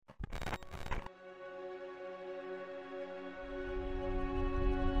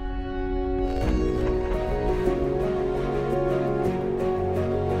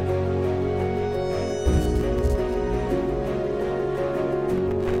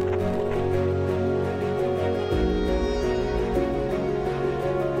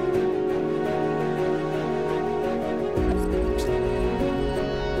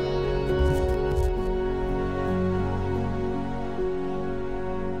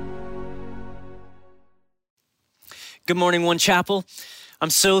Good morning, One Chapel. I'm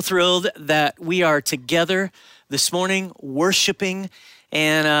so thrilled that we are together this morning worshiping,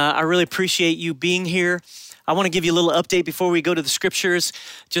 and I really appreciate you being here. I want to give you a little update before we go to the scriptures,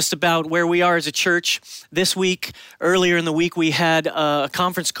 just about where we are as a church. This week, earlier in the week, we had a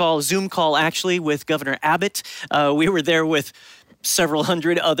conference call, a Zoom call actually, with Governor Abbott. We were there with several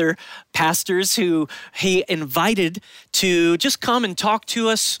hundred other pastors who he invited to just come and talk to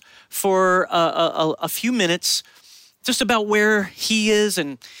us for a few minutes, just about where he is.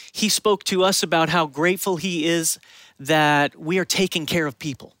 And he spoke to us about how grateful he is that we are taking care of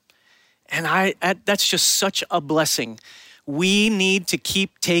people. And that's just such a blessing. We need to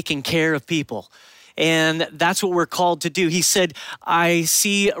keep taking care of people. And that's what we're called to do. He said, I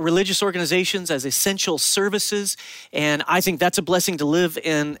see religious organizations as essential services. And I think that's a blessing to live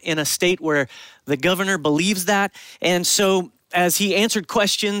in a state where the governor believes that. And so as he answered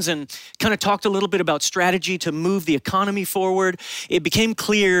questions and kind of talked a little bit about strategy to move the economy forward, it became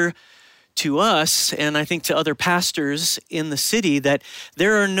clear to us, and I think to other pastors in the city, that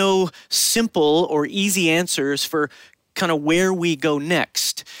there are no simple or easy answers for kind of where we go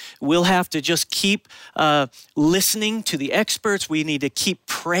next. We'll have to just keep listening to the experts. We need to keep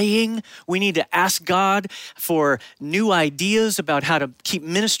praying. We need to ask God for new ideas about how to keep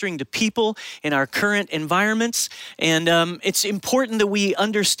ministering to people in our current environments. And it's important that we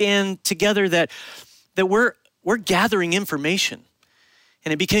understand together that we're gathering information.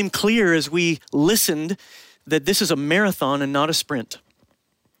 And it became clear as we listened that this is a marathon and not a sprint.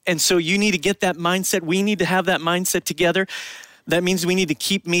 And so you need to get that mindset. We need to have that mindset together. That means we need to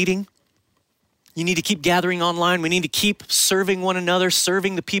keep meeting. You need to keep gathering online. We need to keep serving one another,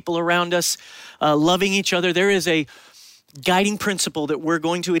 serving the people around us, loving each other. There is a guiding principle that we're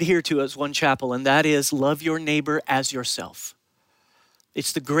going to adhere to as One Chapel, and that is love your neighbor as yourself.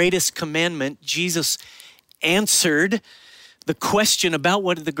 It's the greatest commandment. Jesus answered the question about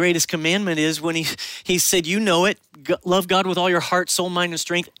what the greatest commandment is when he said, you know it, love God with all your heart, soul, mind, and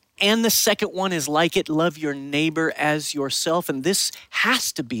strength. And the second one is like it, love your neighbor as yourself. And this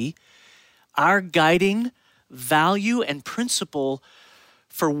has to be our guiding value and principle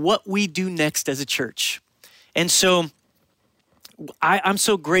for what we do next as a church. And so I'm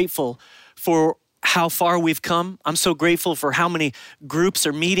so grateful for how far we've come. I'm so grateful for how many groups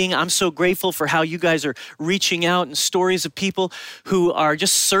are meeting. I'm so grateful for how you guys are reaching out and stories of people who are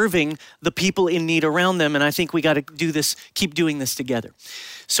just serving the people in need around them. And I think we got to do this, keep doing this together.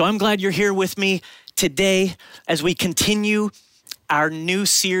 So I'm glad you're here with me today as we continue our new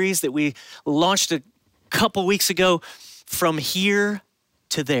series that we launched a couple weeks ago, From Here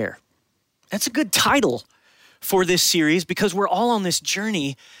to There. That's a good title for this series because we're all on this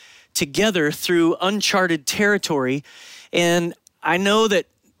journey together through uncharted territory. And I know that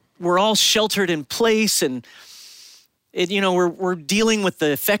we're all sheltered in place and we're dealing with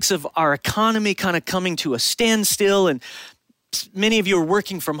the effects of our economy kind of coming to a standstill. And many of you are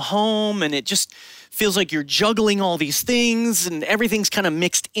working from home and it just feels like you're juggling all these things and everything's kind of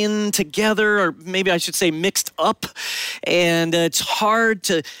mixed in together, or maybe I should say mixed up. And it's hard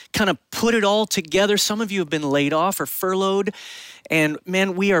to kind of put it all together. Some of you have been laid off or furloughed. And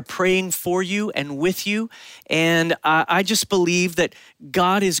man, we are praying for you and with you. And I just believe that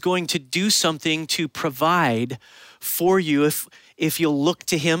God is going to do something to provide for you if you'll look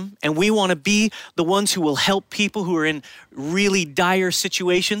to him. And we want to be the ones who will help people who are in really dire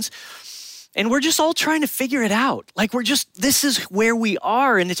situations. And we're just all trying to figure it out. Like this is where we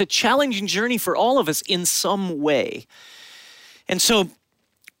are. And it's a challenging journey for all of us in some way. And so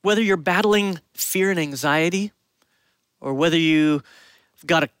whether you're battling fear and anxiety, or whether you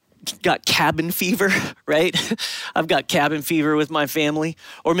got cabin fever, right? I've got cabin fever with my family.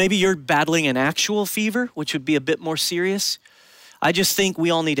 Or maybe you're battling an actual fever, which would be a bit more serious. I just think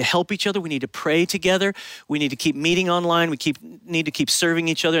we all need to help each other. We need to pray together. We need to keep meeting online. We need to keep serving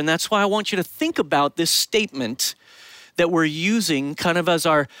each other. And that's why I want you to think about this statement that we're using kind of as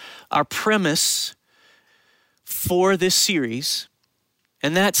our premise for this series.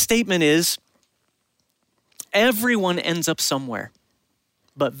 And that statement is, everyone ends up somewhere,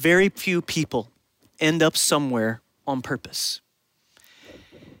 but very few people end up somewhere on purpose.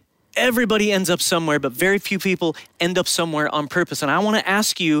 Everybody ends up somewhere, but very few people end up somewhere on purpose. And I want to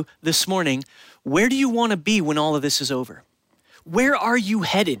ask you this morning, where do you want to be when all of this is over? Where are you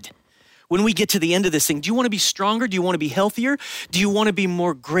headed when we get to the end of this thing? Do you want to be stronger? Do you want to be healthier? Do you want to be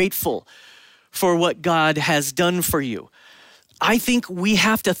more grateful for what God has done for you? I think we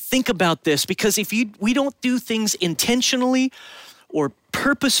have to think about this, because if we don't do things intentionally or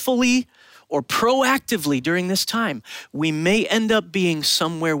purposefully or proactively during this time, we may end up being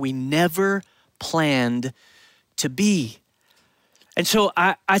somewhere we never planned to be. And so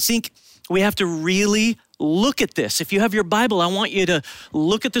I think we have to really look at this. If you have your Bible, I want you to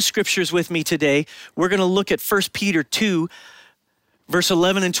look at the scriptures with me today. We're going to look at 1 Peter 2, verse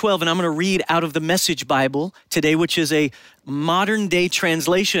 11 and 12, and I'm going to read out of the Message Bible today, which is a modern day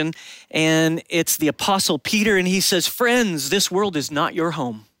translation, and it's the Apostle Peter, and he says, "Friends, this world is not your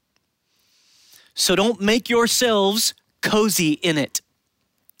home. So don't make yourselves cozy in it."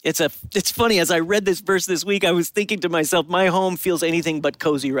 It's funny, as I read this verse this week, I was thinking to myself, my home feels anything but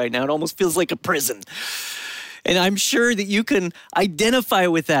cozy right now. It almost feels like a prison. And I'm sure that you can identify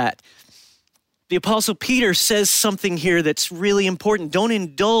with that. The Apostle Peter says something here that's really important. Don't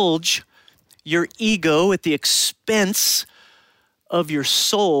indulge your ego at the expense of your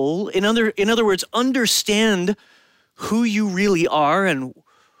soul. In other words, understand who you really are and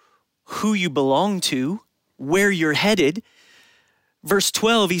who you belong to, where you're headed. Verse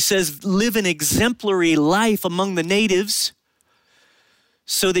 12, he says, live an exemplary life among the natives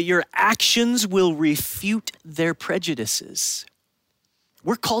so that your actions will refute their prejudices.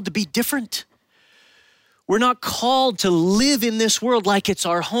 We're called to be different. We're not called to live in this world like it's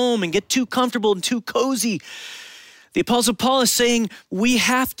our home and get too comfortable and too cozy. The Apostle Paul is saying we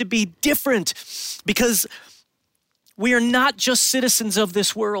have to be different because we are not just citizens of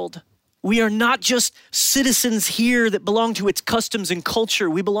this world. We are not just citizens here that belong to its customs and culture.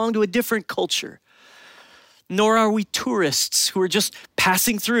 We belong to a different culture. Nor are we tourists who are just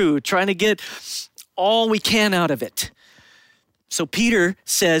passing through, trying to get all we can out of it. So Peter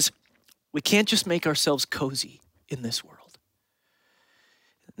says, we can't just make ourselves cozy in this world.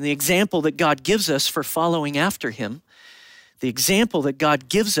 And the example that God gives us for following after him, the example that God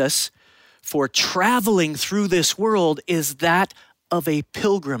gives us for traveling through this world is that of a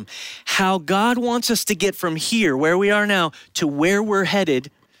pilgrim. How God wants us to get from here, where we are now, to where we're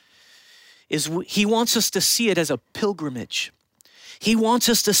headed is he wants us to see it as a pilgrimage. He wants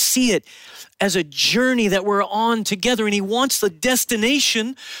us to see it as a journey that we're on together, and he wants the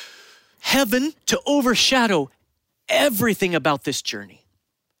destination, heaven, to overshadow everything about this journey.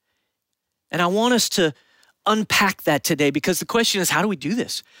 And I want us to unpack that today because the question is, how do we do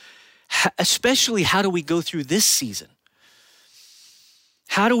this? Especially, how do we go through this season?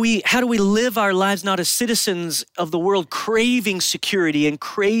 How do we live our lives not as citizens of the world craving security and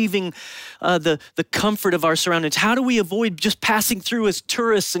craving the comfort of our surroundings? How do we avoid just passing through as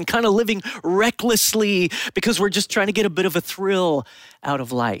tourists and kind of living recklessly because we're just trying to get a bit of a thrill out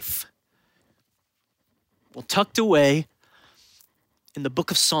of life? Well, tucked away in the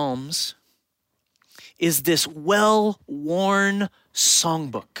book of Psalms is this well-worn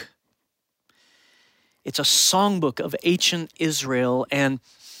songbook. It's a songbook of ancient Israel, and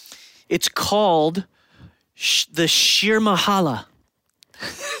it's called the Shir Mahala.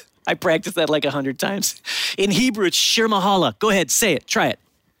 I practiced that like 100 times. In Hebrew, it's Shir Mahala. Go ahead, say it, try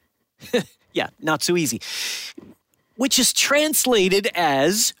it. Yeah, not so easy. Which is translated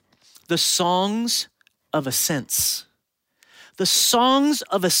as the Songs of Ascents. The Songs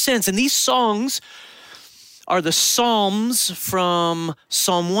of Ascents. And these songs are the Psalms from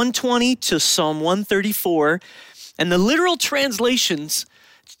Psalm 120 to Psalm 134. And the literal translations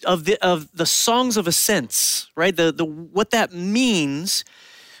of the Songs of Ascents, right? What that means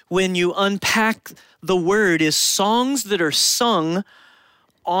when you unpack the word is songs that are sung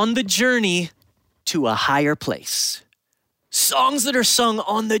on the journey to a higher place. Songs that are sung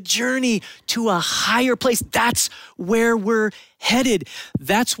on the journey to a higher place. That's where we're headed.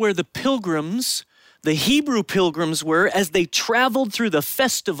 That's where the pilgrims, the Hebrew pilgrims, were as they traveled through the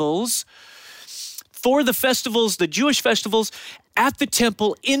festivals. For the festivals, the Jewish festivals at the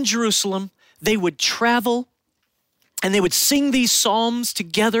temple in Jerusalem, they would travel and they would sing these psalms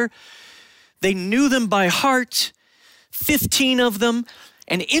together. They knew them by heart, 15 of them.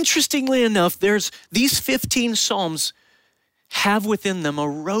 And interestingly enough, there's these 15 psalms have within them a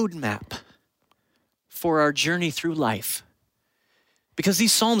roadmap for our journey through life. Because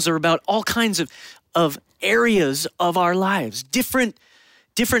these psalms are about all kinds of areas of our lives, different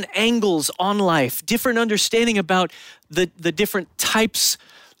angles on life, different understanding about the different types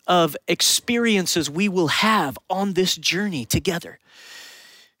of experiences we will have on this journey together.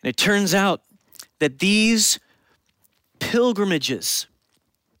 And it turns out that these pilgrimages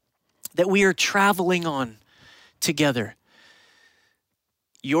that we are traveling on together,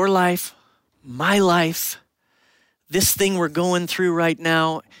 your life, my life, this thing we're going through right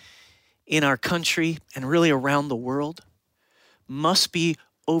now in our country and really around the world, must be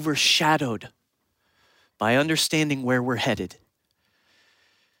overshadowed by understanding where we're headed.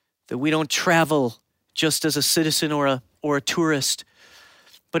 That we don't travel just as a citizen or a tourist,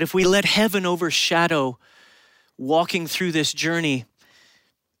 but if we let heaven overshadow walking through this journey,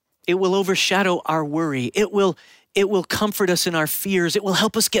 it will overshadow our worry. It will comfort us in our fears. It will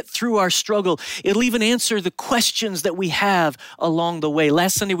help us get through our struggle. It'll even answer the questions that we have along the way.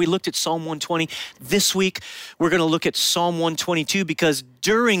 Last Sunday, we looked at Psalm 120. This week, we're going to look at Psalm 122 because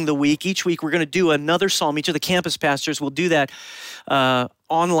during the week, each week, we're going to do another psalm. Each of the campus pastors will do that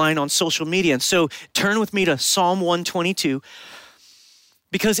online on social media. And so turn with me to Psalm 122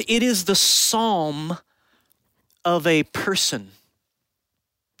 because it is the psalm of a person.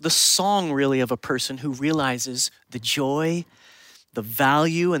 The song really of a person who realizes the joy, the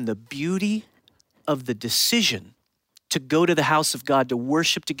value, and the beauty of the decision to go to the house of God to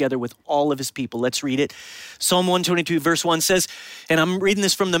worship together with all of his people. Let's read it. Psalm 122 verse 1 says, and I'm reading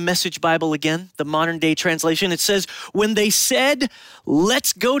this from the Message Bible again, the modern day translation. It says, when they said,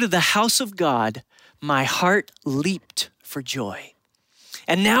 let's go to the house of God, my heart leaped for joy.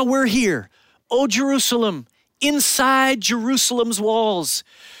 And now we're here, O Jerusalem, inside Jerusalem's walls.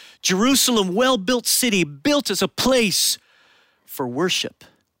 Jerusalem, well-built city, built as a place for worship.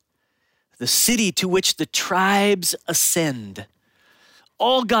 The city to which the tribes ascend.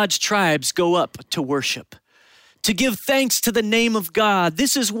 All God's tribes go up to worship, to give thanks to the name of God.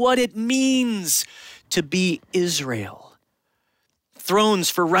 This is what it means to be Israel.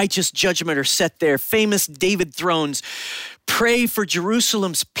 Thrones for righteous judgment are set there, famous David thrones. Pray for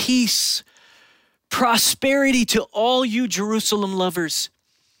Jerusalem's peace. Prosperity to all you Jerusalem lovers.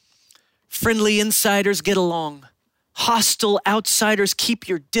 Friendly insiders get along. Hostile outsiders keep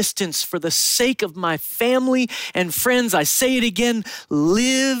your distance. For the sake of my family and friends, I say it again,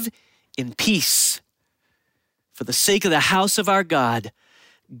 live in peace. For the sake of the house of our God,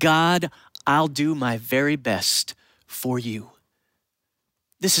 I'll do my very best for you.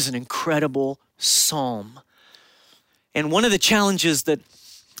 This is an incredible psalm. And one of the challenges that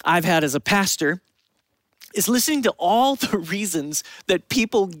I've had as a pastor is listening to all the reasons that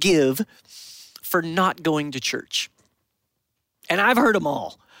people give for not going to church. And I've heard them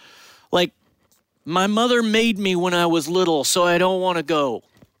all. Like, my mother made me when I was little, so I don't want to go.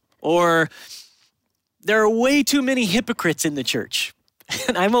 Or, there are way too many hypocrites in the church.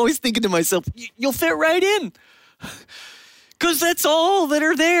 And I'm always thinking to myself, you'll fit right in. Because that's all that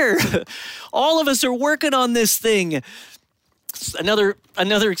are there. All of us are working on this thing. Another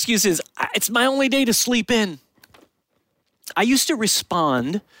excuse is, it's my only day to sleep in. I used to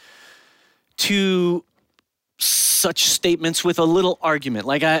respond to such statements with a little argument.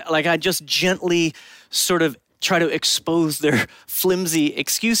 Like I just gently sort of try to expose their flimsy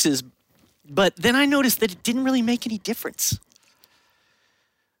excuses. But then I noticed that it didn't really make any difference.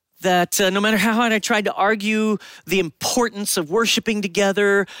 That no matter how hard I tried to argue the importance of worshiping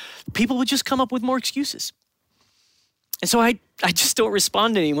together, people would just come up with more excuses. And so I just don't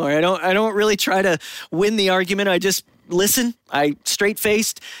respond anymore. I don't really try to win the argument. I just listen, I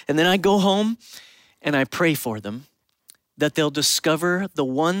straight-faced, and then I go home and I pray for them that they'll discover the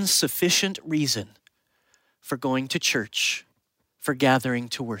one sufficient reason for going to church, for gathering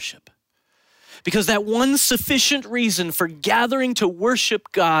to worship. Because that one sufficient reason for gathering to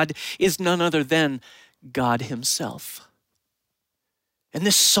worship God is none other than God himself. And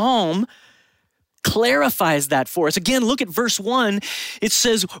this psalm clarifies that for us. Again, look at verse 1. It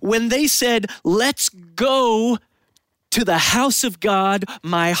says, when they said, let's go to the house of God,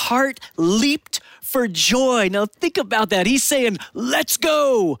 my heart leaped for joy. Now think about that. He's saying, let's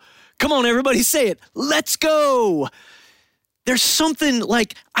go. Come on, everybody say it. Let's go. There's something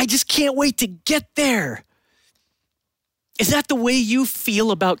like, I just can't wait to get there. Is that the way you feel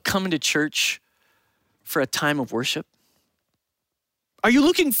about coming to church for a time of worship? Are you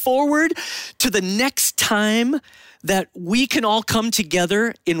looking forward to the next time that we can all come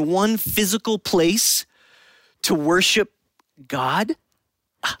together in one physical place to worship God?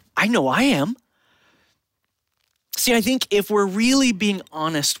 I know I am. See, I think if we're really being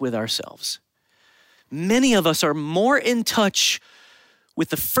honest with ourselves, many of us are more in touch with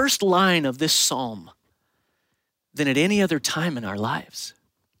the first line of this psalm than at any other time in our lives.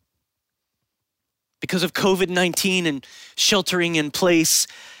 Because of COVID-19 and sheltering in place,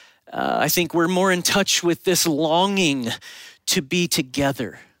 I think we're more in touch with this longing to be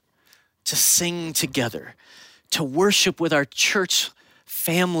together, to sing together, to worship with our church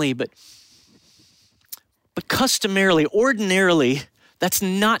family. But customarily, ordinarily, that's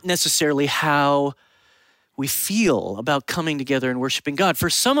not necessarily how we feel about coming together and worshiping God.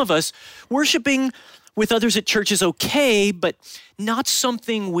 For some of us, worshiping with others at church is okay, but not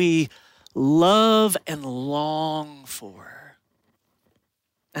something we love and long for.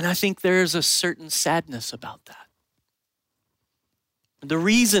 And I think there's a certain sadness about that. The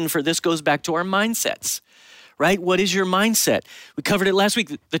reason for this goes back to our mindsets, right? What is your mindset? We covered it last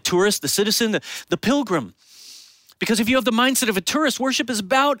week, the tourist, the citizen, the pilgrim. Because if you have the mindset of a tourist, worship is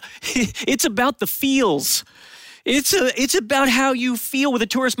it's about the feels. It's about how you feel with a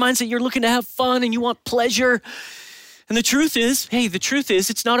tourist mindset. You're looking to have fun and you want pleasure. And the truth is,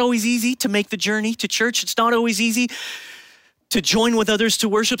 it's not always easy to make the journey to church. It's not always easy to join with others to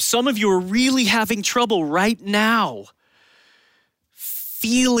worship. Some of you are really having trouble right now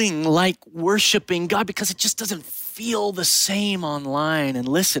feeling like worshiping God because it just doesn't feel the same online. And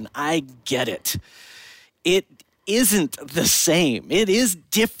listen, I get it. It isn't the same. It is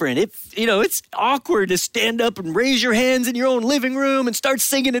different. It's awkward to stand up and raise your hands in your own living room and start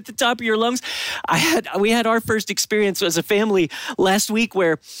singing at the top of your lungs. We had our first experience as a family last week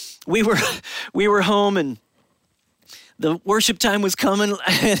where we were home and the worship time was coming,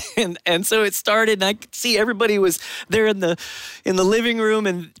 and so it started, and I could see everybody was there in the living room,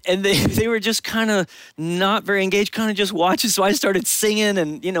 and they were just kind of not very engaged, kind of just watching. So I started singing,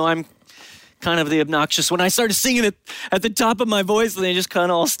 and I'm kind of the obnoxious when I started singing it at the top of my voice, and they just kind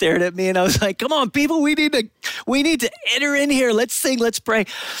of all stared at me, and I was like, "Come on, people, we need to enter in here. Let's sing, let's pray."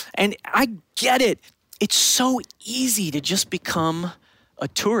 And I get it. It's so easy to just become a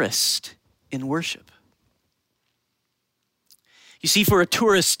tourist in worship. You see, for a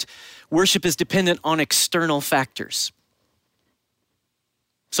tourist, worship is dependent on external factors.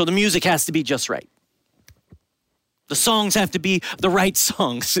 So the music has to be just right. The songs have to be the right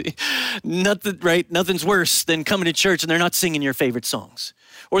songs. Nothing's worse than coming to church and they're not singing your favorite songs,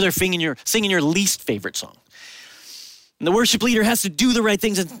 or they're singing your least favorite song. And the worship leader has to do the right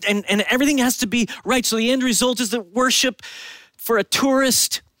things, and everything has to be right. So the end result is that worship for a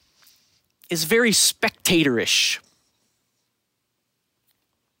tourist is very spectatorish.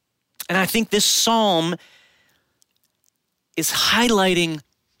 And I think this psalm is highlighting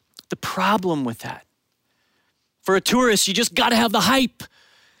the problem with that. For a tourist, you just got to have the hype.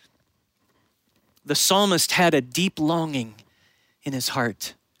 The psalmist had a deep longing in his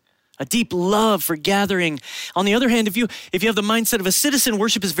heart, a deep love for gathering. On the other hand, if you have the mindset of a citizen,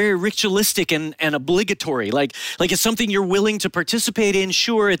 worship is very ritualistic and obligatory. Like it's something you're willing to participate in.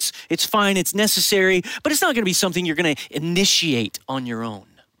 Sure, it's fine, it's necessary, but it's not going to be something you're going to initiate on your own.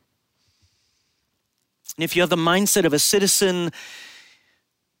 And if you have the mindset of a citizen,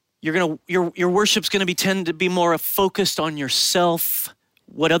 your worship's going to tend to be more focused on yourself,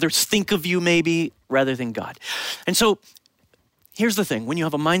 what others think of you maybe, rather than God. And so here's the thing. When you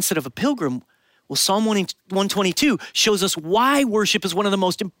have a mindset of a pilgrim, well, Psalm 122 shows us why worship is one of the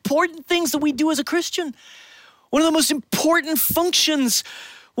most important things that we do as a Christian. One of the most important functions,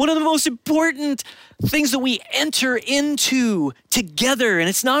 one of the most important things that we enter into together. And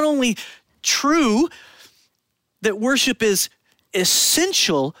it's not only true that worship is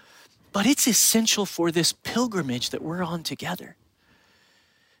essential, but it's essential for this pilgrimage that we're on together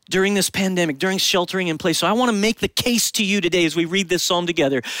during this pandemic, during sheltering in place. So I want to make the case to you today as we read this psalm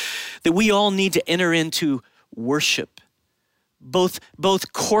together that we all need to enter into worship, both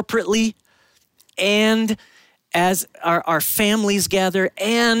corporately and as our families gather,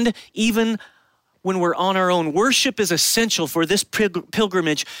 and even when we're on our own. Worship is essential for this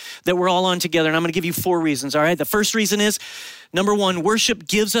pilgrimage that we're all on together. And I'm going to give you 4 reasons, all right? The first reason is, number 1, worship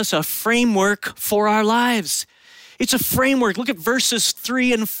gives us a framework for our lives. It's a framework. Look at verses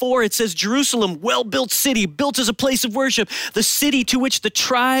 3 and 4. It says, Jerusalem, well-built city, built as a place of worship, the city to which the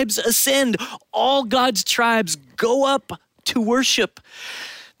tribes ascend. All God's tribes go up to worship.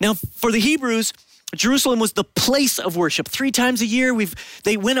 Now, for the Hebrews, Jerusalem was the place of worship. 3 times a year,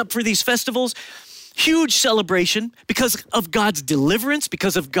 they went up for these festivals. Huge celebration because of God's deliverance,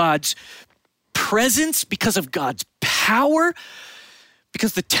 because of God's presence, because of God's power,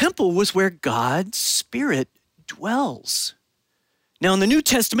 because the temple was where God's Spirit dwells. Now, in the New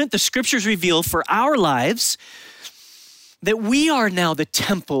Testament, the scriptures reveal for our lives that we are now the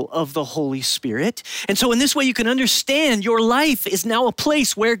temple of the Holy Spirit. And so in this way, you can understand your life is now a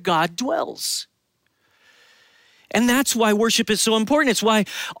place where God dwells. And that's why worship is so important. It's why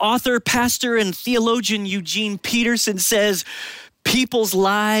author, pastor, and theologian Eugene Peterson says, people's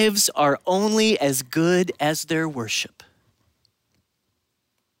lives are only as good as their worship.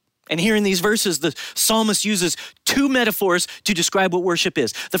 And here in these verses, the psalmist uses 2 metaphors to describe what worship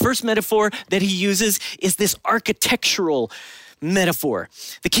is. The first metaphor that he uses is this architectural metaphor.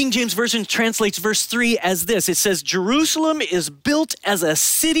 The King James Version translates verse 3 as this. It says, Jerusalem is built as a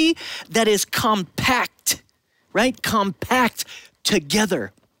city that is compact, right? Compact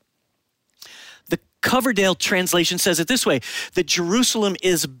together. The Coverdale translation says it this way, that Jerusalem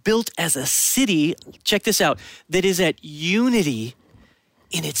is built as a city, check this out, that is at unity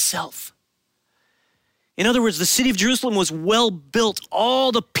in itself. In other words, the city of Jerusalem was well built.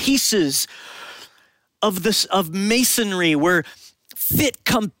 All the pieces of masonry were fit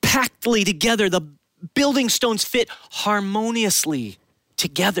compactly together. The building stones fit harmoniously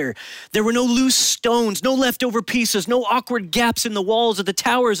together. There were no loose stones, no leftover pieces, no awkward gaps in the walls of the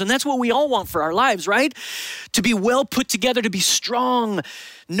towers. And that's what we all want for our lives, right? To be well put together, to be strong,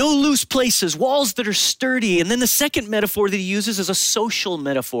 no loose places, walls that are sturdy. And then the second metaphor that he uses is a social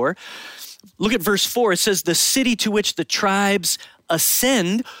metaphor. Look at verse 4. It says, the city to which the tribes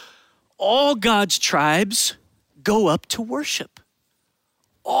ascend, all God's tribes go up to worship.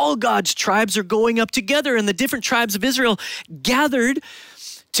 All God's tribes are going up together, and the different tribes of Israel gathered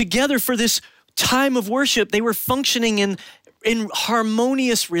together for this time of worship. They were functioning in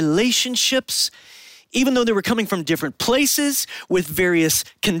harmonious relationships, even though they were coming from different places with various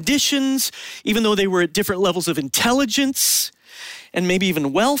conditions, even though they were at different levels of intelligence and maybe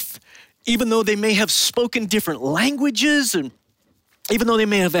even wealth, even though they may have spoken different languages, and even though they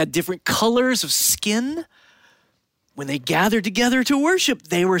may have had different colors of skin. When they gathered together to worship,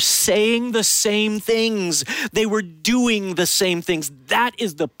 they were saying the same things. They were doing the same things. That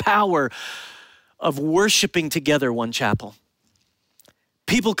is the power of worshiping together, One Chapel.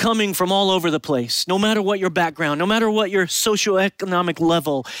 People coming from all over the place, no matter what your background, no matter what your socioeconomic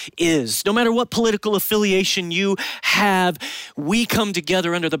level is, no matter what political affiliation you have, we come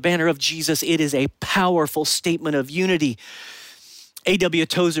together under the banner of Jesus. It is a powerful statement of unity. A.W.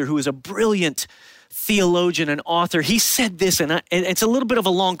 Tozer, who is a brilliant theologian and author, he said this, and it's a little bit of a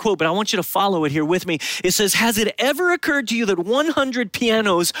long quote, but I want you to follow it here with me. It says, has it ever occurred to you that 100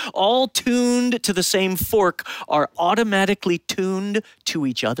 pianos all tuned to the same fork are automatically tuned to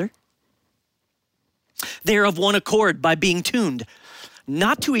each other? They are of one accord by being tuned,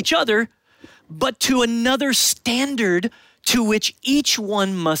 not to each other, but to another standard to which each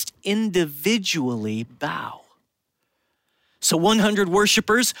one must individually bow. So 100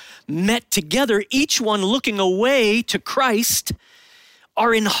 worshipers met together, each one looking away to Christ,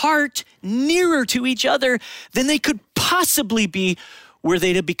 are in heart nearer to each other than they could possibly be were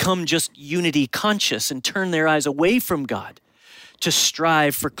they to become just unity conscious and turn their eyes away from God to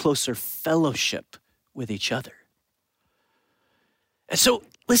strive for closer fellowship with each other. And so,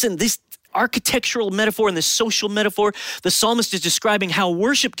 listen, this architectural metaphor and this social metaphor, the psalmist is describing how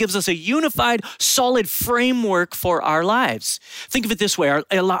worship gives us a unified, solid framework for our lives. Think of it this way.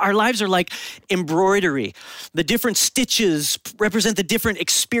 Our lives are like embroidery. The different stitches represent the different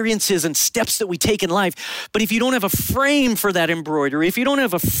experiences and steps that we take in life. But if you don't have a frame for that embroidery, if you don't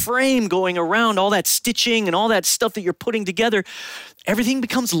have a frame going around all that stitching and all that stuff that you're putting together, everything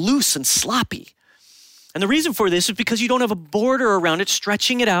becomes loose and sloppy. And the reason for this is because you don't have a border around it,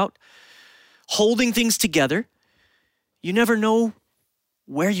 stretching it out, holding things together. You never know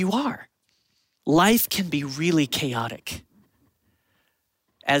where you are. Life can be really chaotic,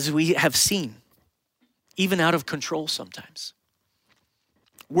 as we have seen, even out of control sometimes.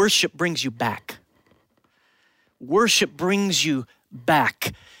 Worship brings you back. Worship brings you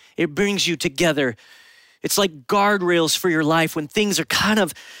back. It brings you together. It's like guardrails for your life when things are kind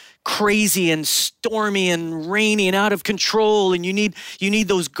of crazy and stormy and rainy and out of control, and you need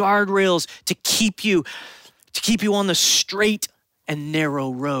those guardrails to keep you on the straight and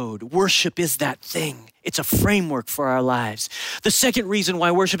narrow road. Worship is that thing. It's a framework for our lives. The second reason why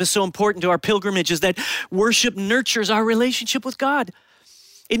worship is so important to our pilgrimage is that worship nurtures our relationship with God.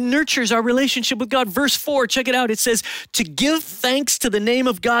 It nurtures our relationship with God. Verse 4, check it out. It says, to give thanks to the name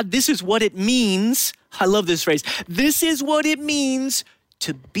of God, this is what it means. I love this phrase. This is what it means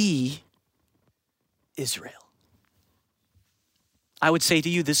to be Israel. I would say to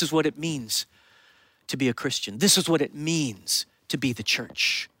you, this is what it means to be a Christian. This is what it means to be the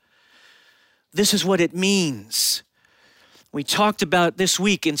church. This is what it means. We talked about this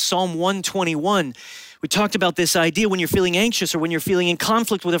week in Psalm 121. We talked about this idea when you're feeling anxious or when you're feeling in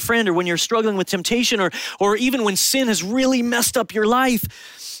conflict with a friend or when you're struggling with temptation or even when sin has really messed up your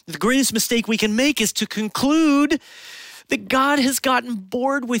life. The greatest mistake we can make is to conclude that God has gotten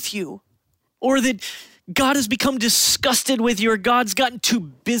bored with you, or that God has become disgusted with you, or God's gotten too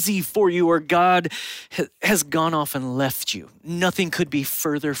busy for you, or God has gone off and left you. Nothing could be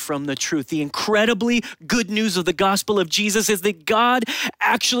further from the truth. The incredibly good news of the gospel of Jesus is that God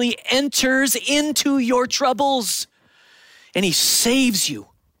actually enters into your troubles and he saves you.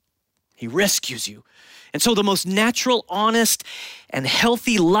 He rescues you. And so the most natural, honest, and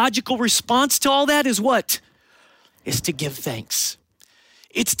healthy, logical response to all that is what? Is to give thanks.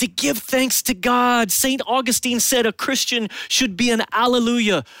 It's to give thanks to God. St. Augustine said a Christian should be an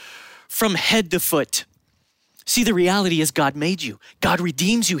alleluia from head to foot. See, the reality is God made you. God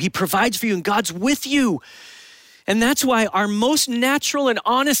redeems you. He provides for you, and God's with you. And that's why our most natural and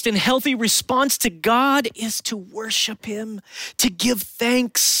honest and healthy response to God is to worship him, to give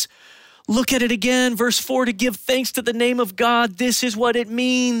thanks. Look at it again, verse 4, to give thanks to the name of God. This is what it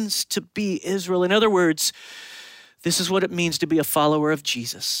means to be Israel. In other words, this is what it means to be a follower of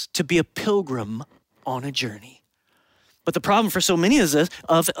Jesus, to be a pilgrim on a journey. But the problem for so many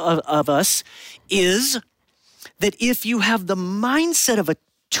of us is that if you have the mindset of a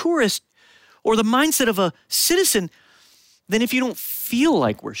tourist or the mindset of a citizen, then if you don't feel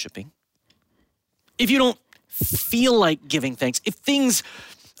like worshiping, if you don't feel like giving thanks, if things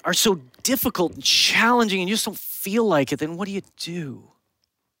are so difficult and challenging and you just don't feel like it, then what do you do?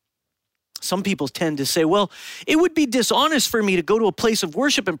 Some people tend to say, well, it would be dishonest for me to go to a place of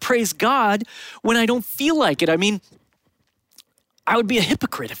worship and praise God when I don't feel like it. I mean, I would be a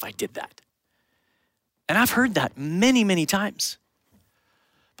hypocrite if I did that. And I've heard that many, many times.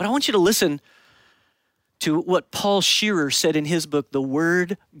 But I want you to listen to what Paul Shearer said in his book, The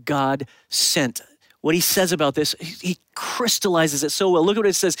Word God Sent. What he says about this, he crystallizes it so well. Look at what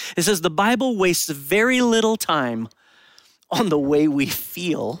it says. It says, the Bible wastes very little time on the way we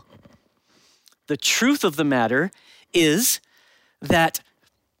feel. The truth of the matter is that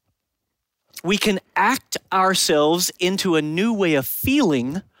we can act ourselves into a new way of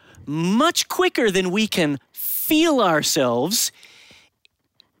feeling much quicker than we can feel ourselves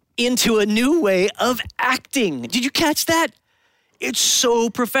into a new way of acting. Did you catch that? It's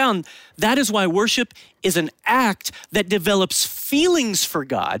so profound. That is why worship is an act that develops feelings for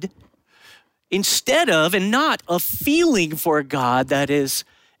God instead of, and not a feeling for God that is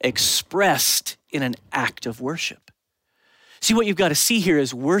expressed in an act of worship. See, what you've got to see here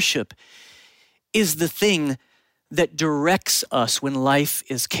is worship is the thing that directs us when life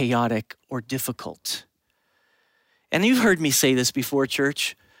is chaotic or difficult. And you've heard me say this before,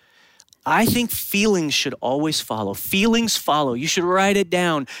 church. I think feelings should always follow. Feelings follow. You should write it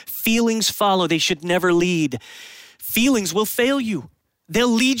down. Feelings follow. They should never lead. Feelings will fail you. They'll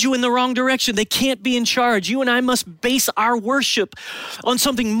lead you in the wrong direction. They can't be in charge. You and I must base our worship on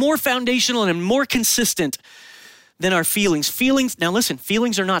something more foundational and more consistent than our feelings. Feelings, now listen,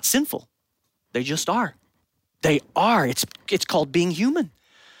 feelings are not sinful. They just are. They are. It's called being human.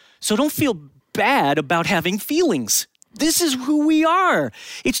 So don't feel bad about having feelings. This is who we are.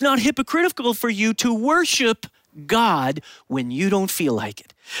 It's not hypocritical for you to worship God when you don't feel like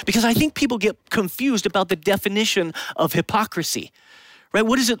it. Because I think people get confused about the definition of hypocrisy, right?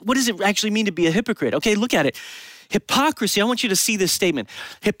 What does it actually mean to be a hypocrite? Okay, look at it. Hypocrisy, I want you to see this statement.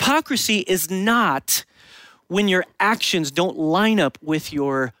 Hypocrisy is not when your actions don't line up with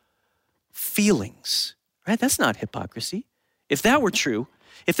your feelings, right? That's not hypocrisy. If that were true,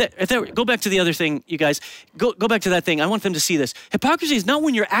 go back to the other thing, you guys. Go back to that thing. I want them to see this. Hypocrisy is not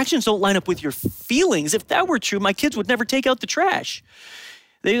when your actions don't line up with your feelings. If that were true, my kids would never take out the trash.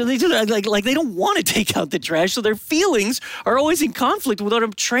 They don't want to take out the trash, so their feelings are always in conflict with what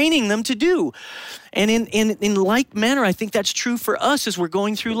I'm training them to do. And in like manner, I think that's true for us as we're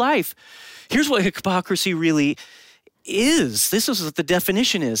going through life. Here's what hypocrisy really is. This is what the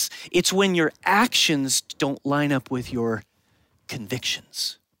definition is. It's when your actions don't line up with your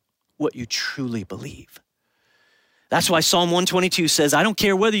convictions, what you truly believe. That's why Psalm 122 says, I don't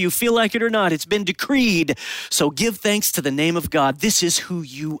care whether you feel like it or not, it's been decreed. So give thanks to the name of God. This is who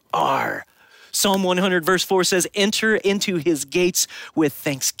you are. Psalm 100 verse 4 says, enter into his gates with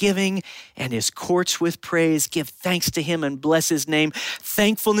thanksgiving and his courts with praise. Give thanks to him and bless his name.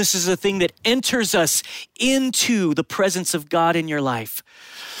 Thankfulness is a thing that enters us into the presence of God in your life.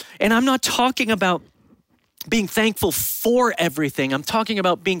 And I'm not talking about being thankful for everything. I'm talking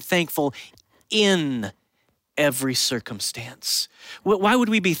about being thankful in every circumstance. Why would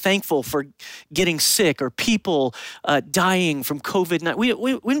we be thankful for getting sick or people dying from COVID-19?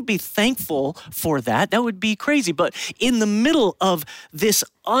 We wouldn't be thankful for that. That would be crazy. But in the middle of this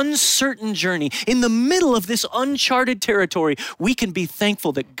uncertain journey, in the middle of this uncharted territory, we can be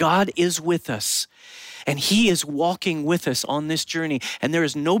thankful that God is with us. And he is walking with us on this journey. And there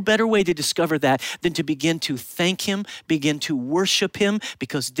is no better way to discover that than to begin to thank him, begin to worship him,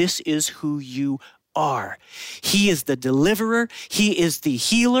 because this is who you are. He is the deliverer. He is the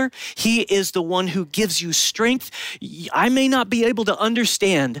healer. He is the one who gives you strength. I may not be able to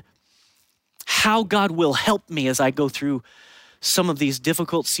understand how God will help me as I go through some of these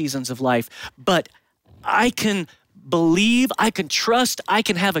difficult seasons of life, but I can believe, I can trust, I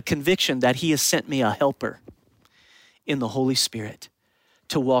can have a conviction that he has sent me a helper in the Holy Spirit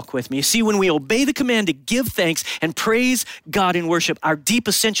to walk with me. You see, when we obey the command to give thanks and praise God in worship, our deep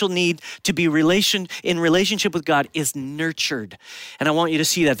essential need to be in relationship with God is nurtured. And I want you to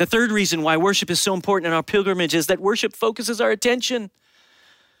see that. The third reason why worship is so important in our pilgrimage is that worship focuses our attention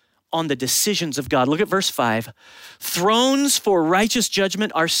on the decisions of God. Look at verse 5. Thrones for righteous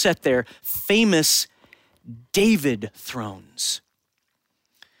judgment are set there, famous David thrones.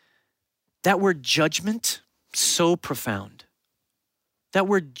 That word judgment, so profound. That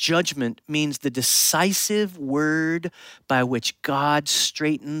word judgment means the decisive word by which God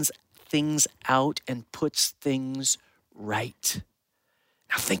straightens things out and puts things right.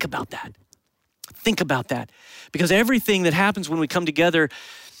 Now think about that. Think about that. Because everything that happens when we come together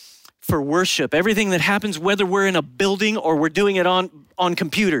for worship, everything that happens whether we're in a building or we're doing it on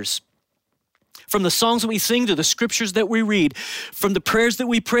computers, from the songs that we sing to the scriptures that we read, from the prayers that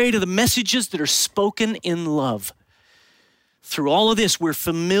we pray to the messages that are spoken in love. Through all of this, we're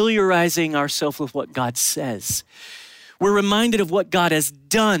familiarizing ourselves with what God says. We're reminded of what God has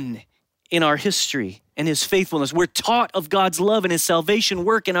done in our history and his faithfulness. We're taught of God's love and his salvation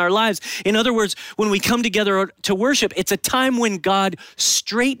work in our lives. In other words, when we come together to worship, it's a time when God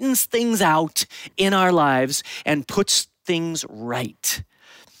straightens things out in our lives and puts things right.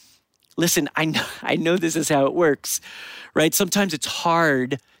 Listen, I know this is how it works, right? Sometimes it's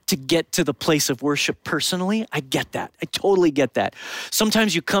hard to get to the place of worship personally. I get that. I totally get that.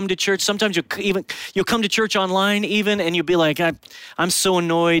 Sometimes you come to church, sometimes you'll come to church online even, and you'll be like, I'm so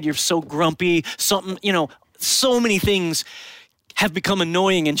annoyed, you're so grumpy, something, so many things have become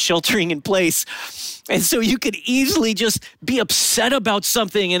annoying and sheltering in place. And so you could easily just be upset about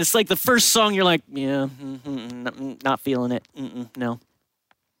something, and it's like the first song, you're like, yeah, not feeling it, no.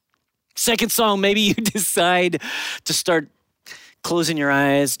 Second song, maybe you decide to start closing your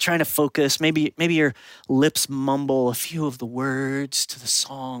eyes, trying to focus. Maybe your lips mumble a few of the words to the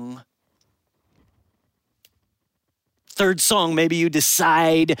song. Third song, maybe you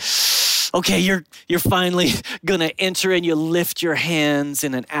decide, okay, you're finally gonna enter and you lift your hands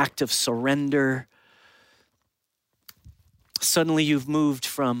in an act of surrender. Suddenly you've moved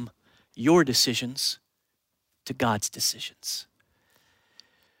from your decisions to God's decisions.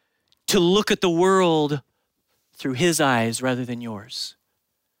 To look at the world through his eyes rather than yours.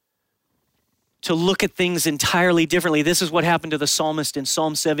 To look at things entirely differently. This is what happened to the psalmist in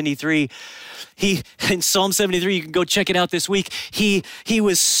Psalm 73. In Psalm 73, you can go check it out this week. He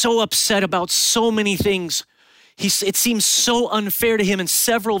was so upset about so many things. It seems so unfair to him in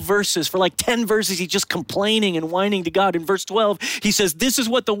several verses. For like 10 verses, he's just complaining and whining to God. In verse 12, he says, this is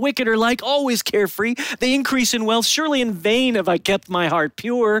what the wicked are like, always carefree. They increase in wealth. Surely in vain have I kept my heart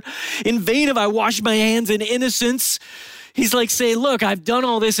pure. In vain have I washed my hands in innocence. He's like saying, look, I've done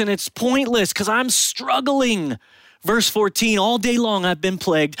all this and it's pointless because I'm struggling. Verse 14, all day long I've been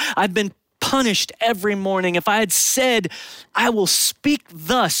plagued. I've been punished every morning. If I had said, I will speak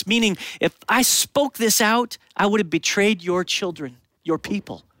thus, meaning if I spoke this out, I would have betrayed your children, your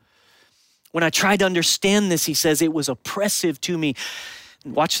people. When I tried to understand this, he says, it was oppressive to me.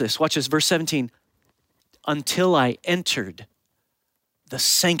 Watch this, verse 17. Until I entered the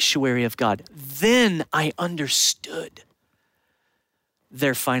sanctuary of God, then I understood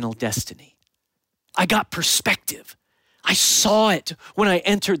their final destiny. I got perspective. I saw it when I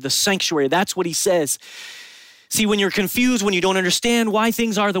entered the sanctuary. That's what he says. See, when you're confused, when you don't understand why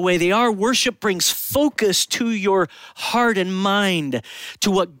things are the way they are, worship brings focus to your heart and mind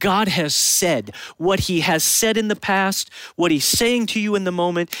to what God has said, what he has said in the past, what he's saying to you in the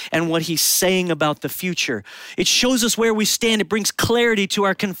moment, and what he's saying about the future. It shows us where we stand. It brings clarity to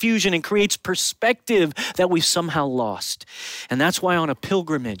our confusion and creates perspective that we've somehow lost. And that's why on a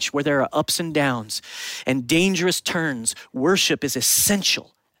pilgrimage where there are ups and downs and dangerous turns, worship is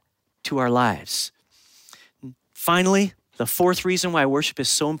essential to our lives. Finally, the fourth reason why worship is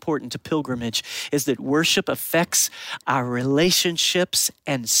so important to pilgrimage is that worship affects our relationships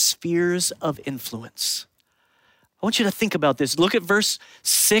and spheres of influence. I want you to think about this. Look at verse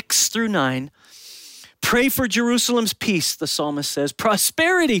 6 through 9. Pray for Jerusalem's peace, the psalmist says.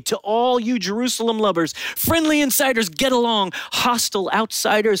 Prosperity to all you Jerusalem lovers. Friendly insiders, get along. Hostile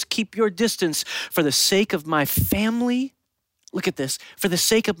outsiders, keep your distance. For the sake of my family, look at this. For the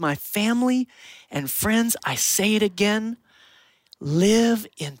sake of my family and friends, I say it again, live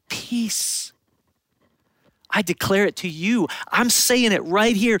in peace. I declare it to you. I'm saying it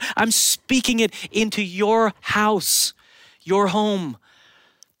right here. I'm speaking it into your house, your home.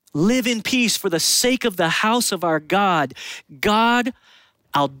 Live in peace for the sake of the house of our God. God,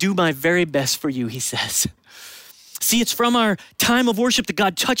 I'll do my very best for you, he says. See, it's from our time of worship that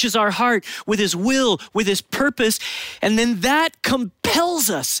God touches our heart with his will, with his purpose, and then that compels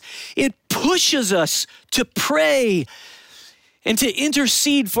us. It pushes us to pray and to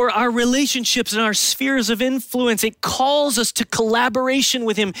intercede for our relationships and our spheres of influence. It calls us to collaboration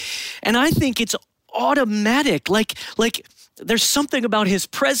with him. And I think it's automatic, like there's something about his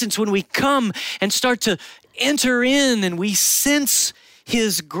presence when we come and start to enter in and we sense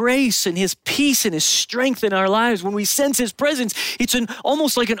his grace and his peace and his strength in our lives. When we sense his presence, it's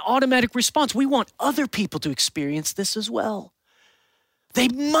almost like an automatic response. We want other people to experience this as well. They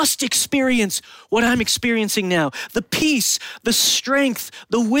must experience what I'm experiencing now. The peace, the strength,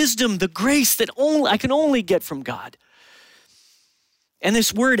 the wisdom, the grace that I can only get from God. And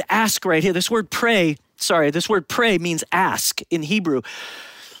this word ask right here, this word pray means ask in Hebrew.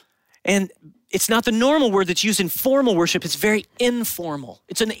 And it's not the normal word that's used in formal worship. It's very informal.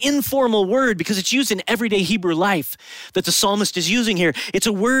 It's an informal word because it's used in everyday Hebrew life that the psalmist is using here. It's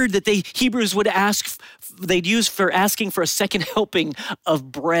a word that Hebrews would they'd use for asking for a second helping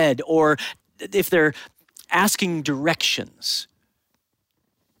of bread, or if they're asking directions.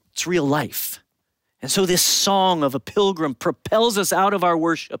 It's real life. And so this song of a pilgrim propels us out of our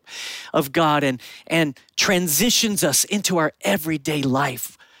worship of God and transitions us into our everyday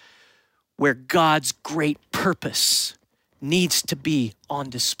life, where God's great purpose needs to be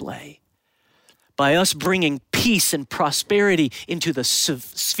on display. By us bringing peace and prosperity into the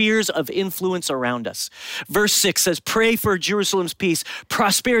spheres of influence around us. Verse 6 says, pray for Jerusalem's peace,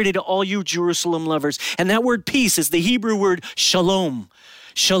 prosperity to all you Jerusalem lovers. And that word peace is the Hebrew word shalom.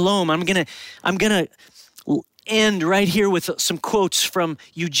 Shalom. I'm gonna end right here with some quotes from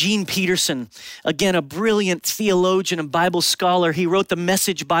Eugene Peterson. Again, a brilliant theologian and Bible scholar. He wrote the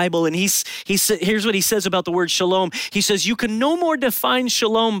Message Bible, and here's what he says about the word shalom. He says, you can no more define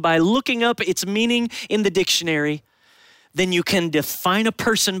shalom by looking up its meaning in the dictionary than you can define a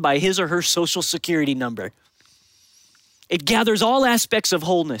person by his or her social security number. It gathers all aspects of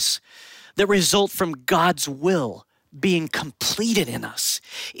wholeness that result from God's will being completed in us.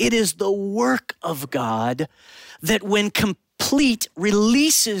 It is the work of God that, when complete,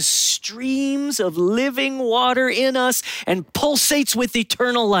 releases streams of living water in us and pulsates with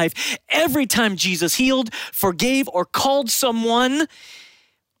eternal life. Every time Jesus healed, forgave, or called someone,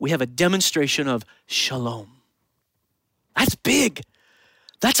 we have a demonstration of shalom. That's big.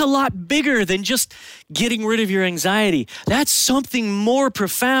 That's a lot bigger than just getting rid of your anxiety. That's something more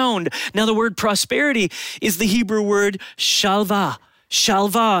profound. Now, the word prosperity is the Hebrew word shalva.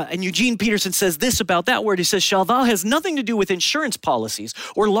 Shalva. And Eugene Peterson says this about that word. He says, shalva has nothing to do with insurance policies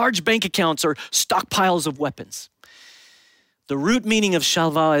or large bank accounts or stockpiles of weapons. The root meaning of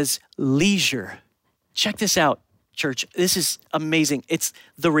shalva is leisure. Check this out, church. This is amazing. It's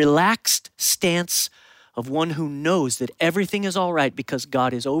the relaxed stance of one who knows that everything is all right because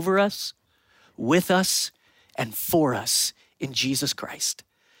God is over us, with us, and for us in Jesus Christ.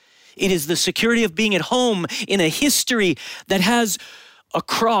 It is the security of being at home in a history that has a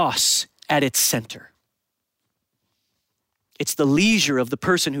cross at its center. It's the leisure of the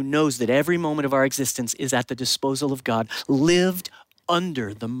person who knows that every moment of our existence is at the disposal of God, lived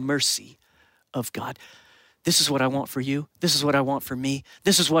under the mercy of God. This is what I want for you. This is what I want for me.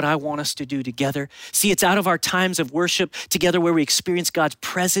 This is what I want us to do together. See, it's out of our times of worship together where we experience God's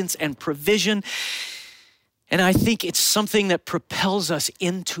presence and provision. And I think it's something that propels us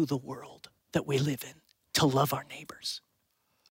into the world that we live in, to love our neighbors.